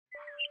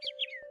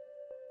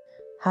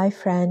Hi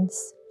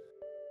friends,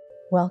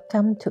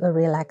 welcome to a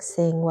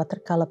relaxing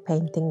watercolor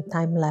painting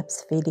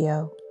time-lapse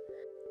video.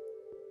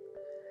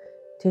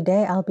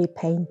 Today I'll be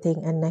painting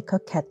a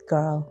Neko Cat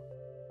Girl.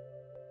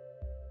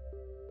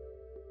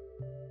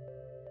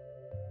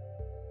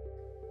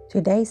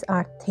 Today's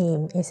art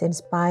theme is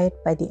inspired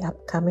by the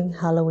upcoming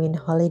Halloween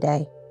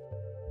holiday.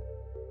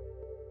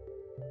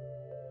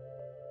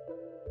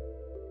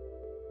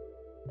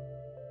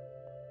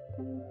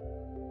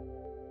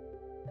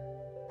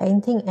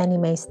 Painting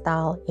anime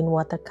style in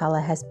watercolor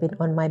has been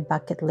on my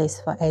bucket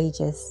list for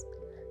ages,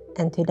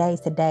 and today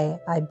is the day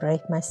I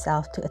brave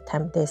myself to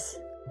attempt this.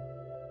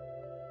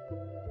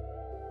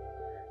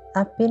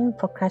 I've been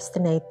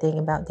procrastinating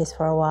about this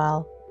for a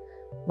while,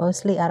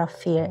 mostly out of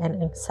fear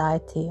and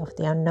anxiety of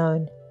the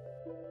unknown.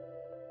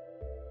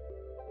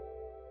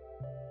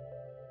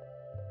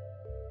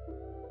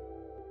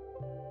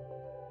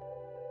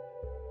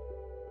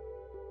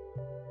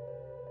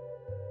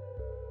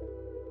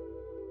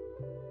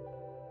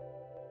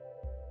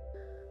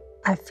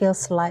 I feel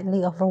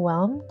slightly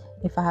overwhelmed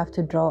if I have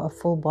to draw a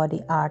full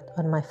body art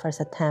on my first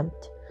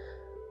attempt,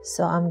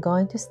 so I'm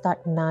going to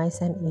start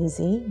nice and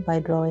easy by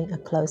drawing a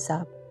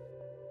close-up.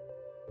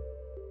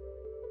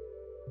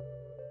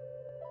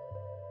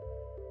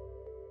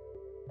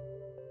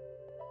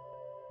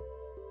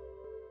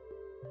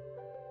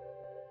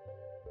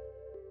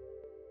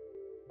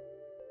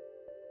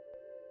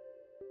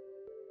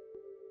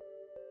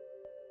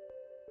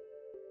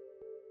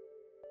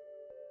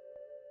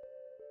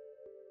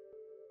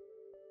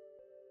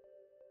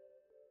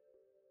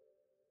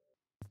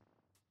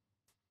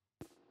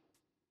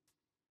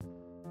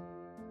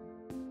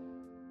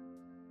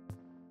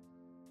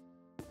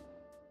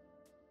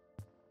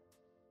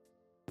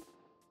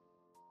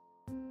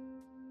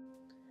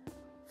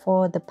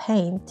 For the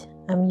paint,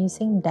 I'm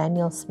using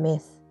Daniel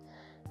Smith.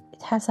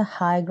 It has a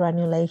high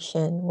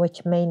granulation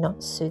which may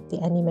not suit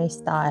the anime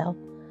style.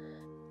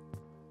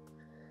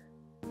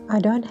 I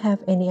don't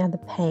have any other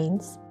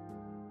paints.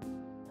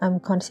 I'm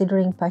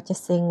considering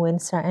purchasing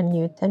Winsor &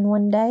 Newton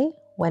one day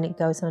when it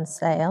goes on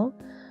sale.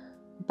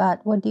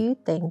 But what do you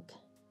think?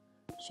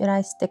 Should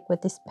I stick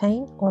with this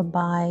paint or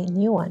buy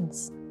new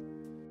ones?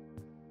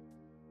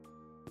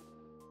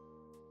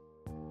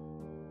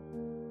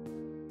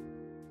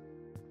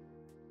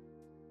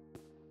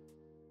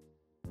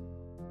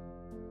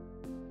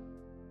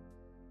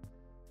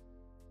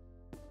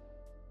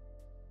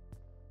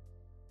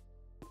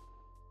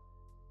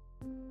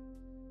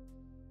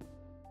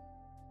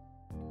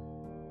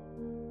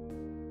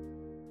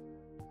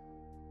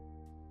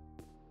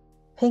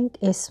 Pink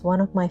is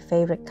one of my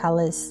favorite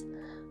colors,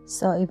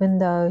 so even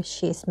though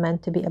she is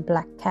meant to be a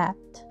black cat,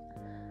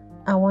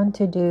 I want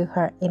to do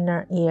her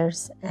inner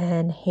ears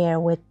and hair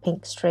with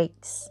pink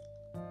streaks.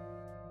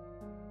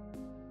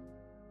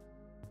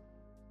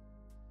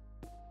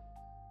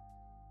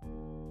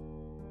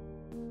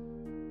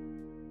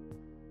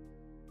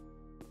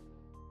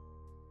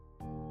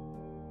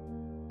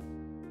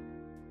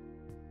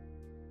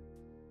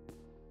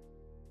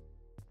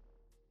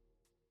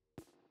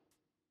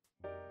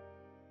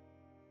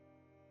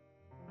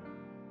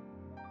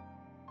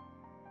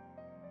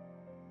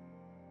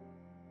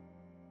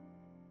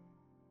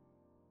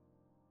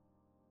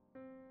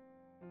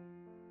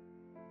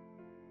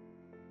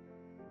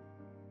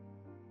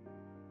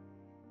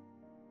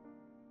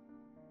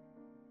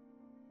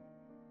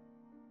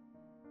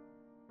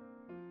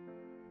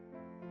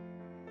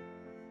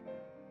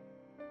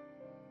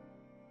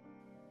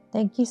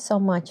 Thank you so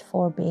much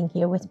for being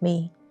here with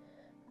me.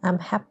 I'm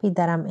happy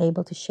that I'm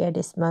able to share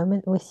this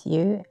moment with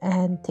you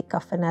and tick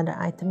off another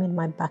item in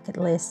my bucket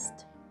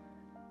list.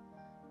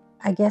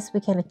 I guess we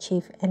can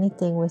achieve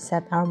anything we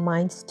set our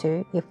minds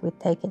to if we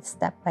take it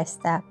step by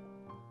step.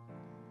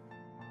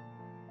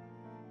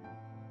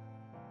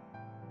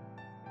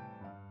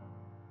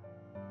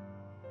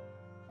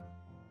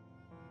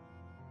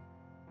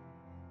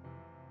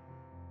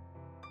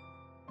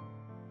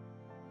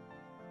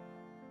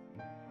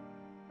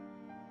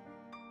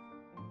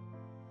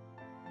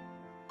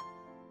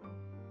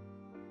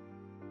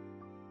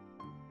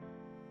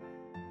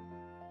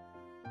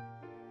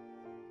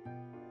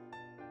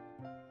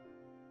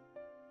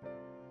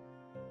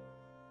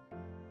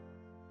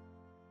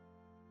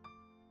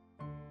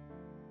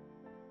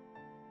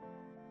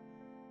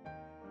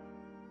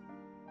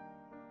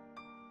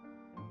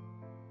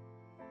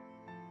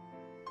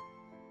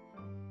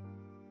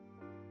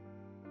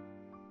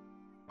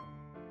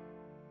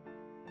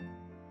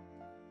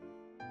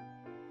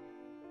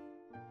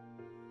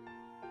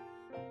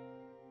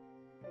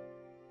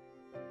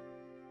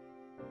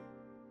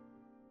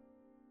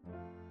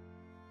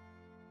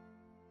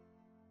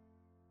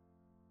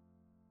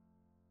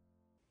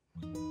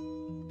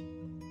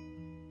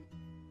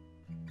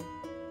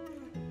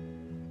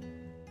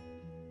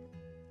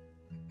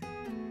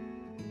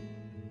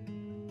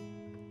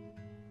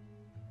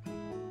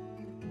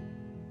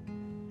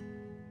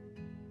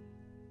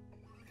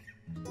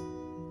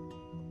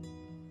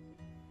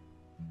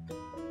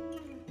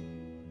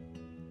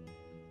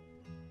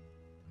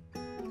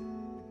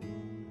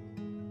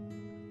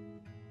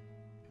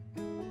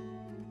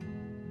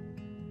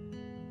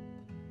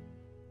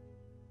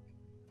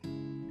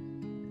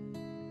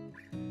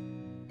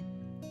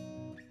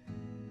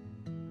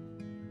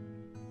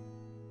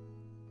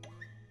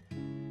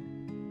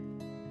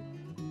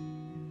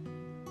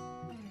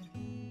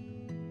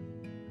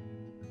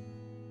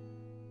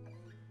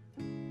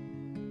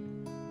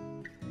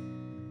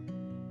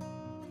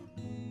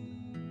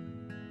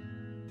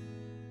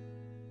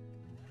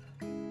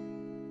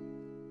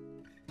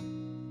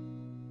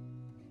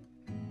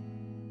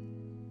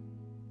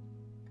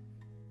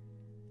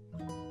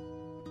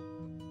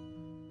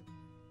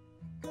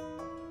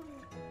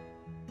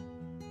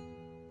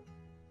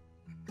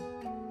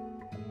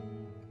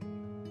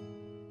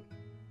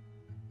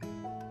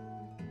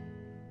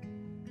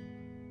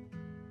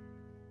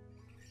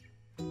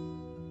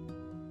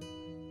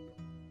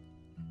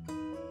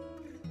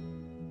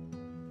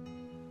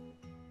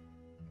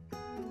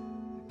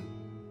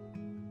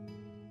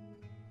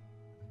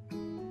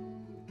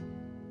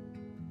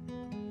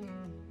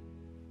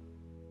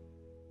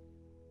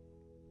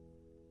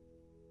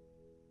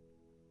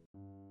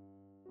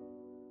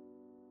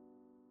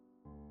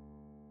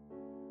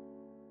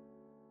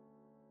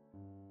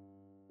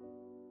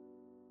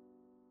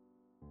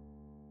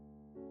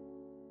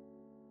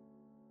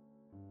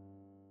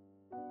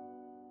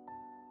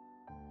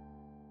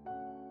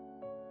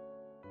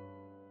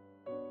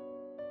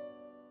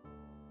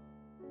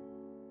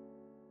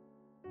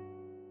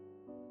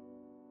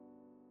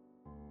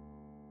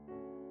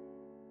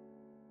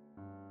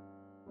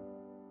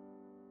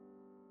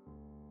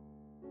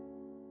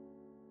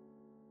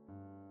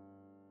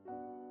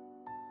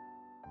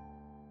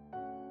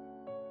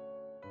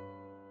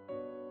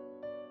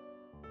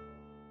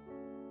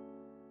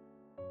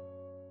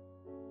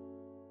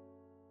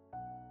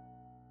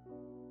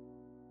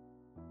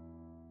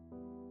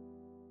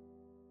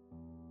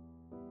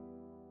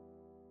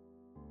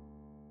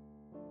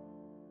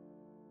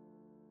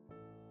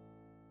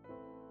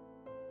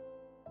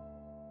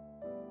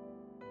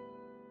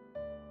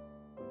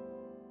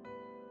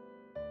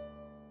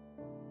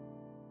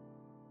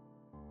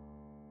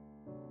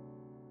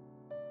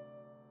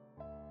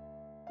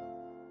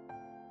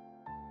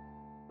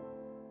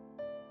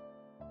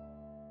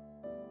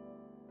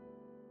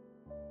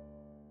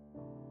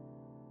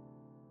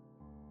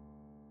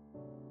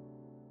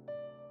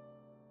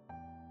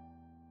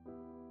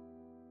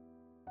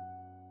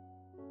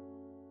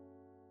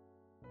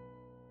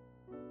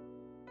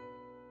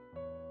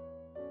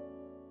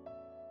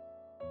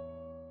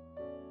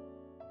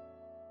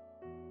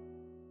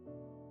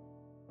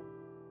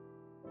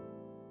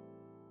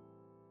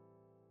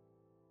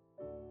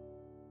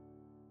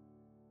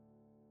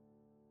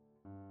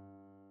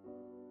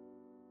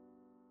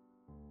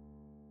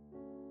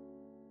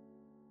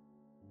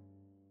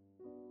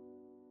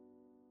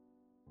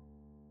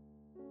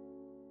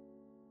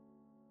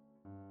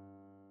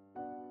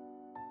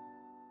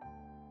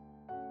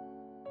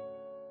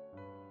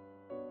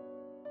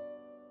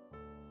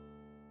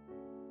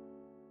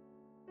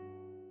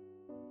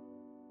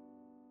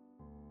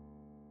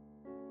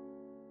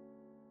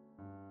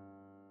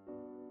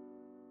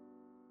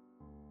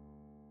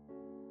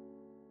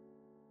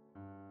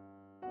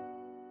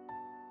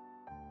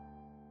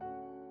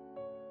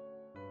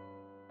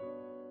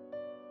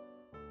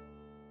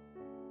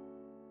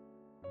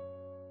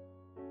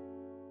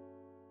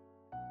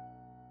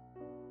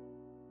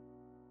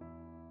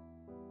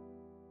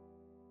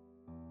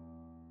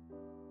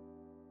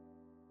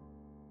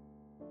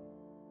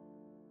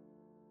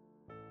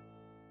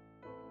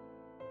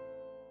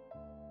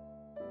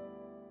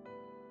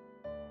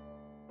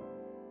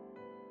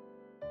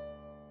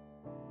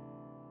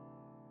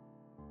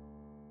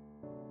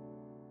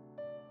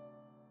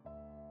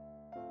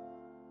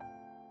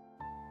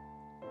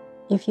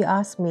 If you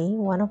ask me,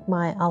 one of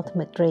my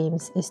ultimate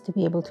dreams is to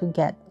be able to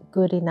get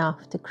good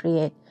enough to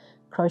create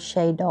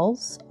crochet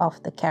dolls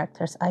of the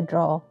characters I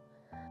draw.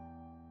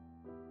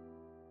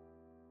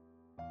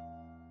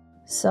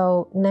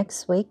 So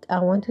next week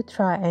I want to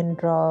try and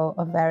draw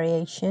a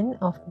variation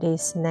of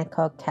this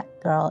Neko Cat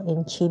Girl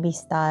in chibi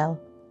style.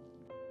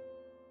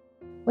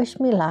 Wish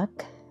me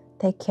luck,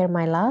 take care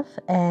my love,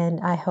 and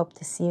I hope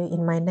to see you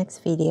in my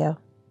next video.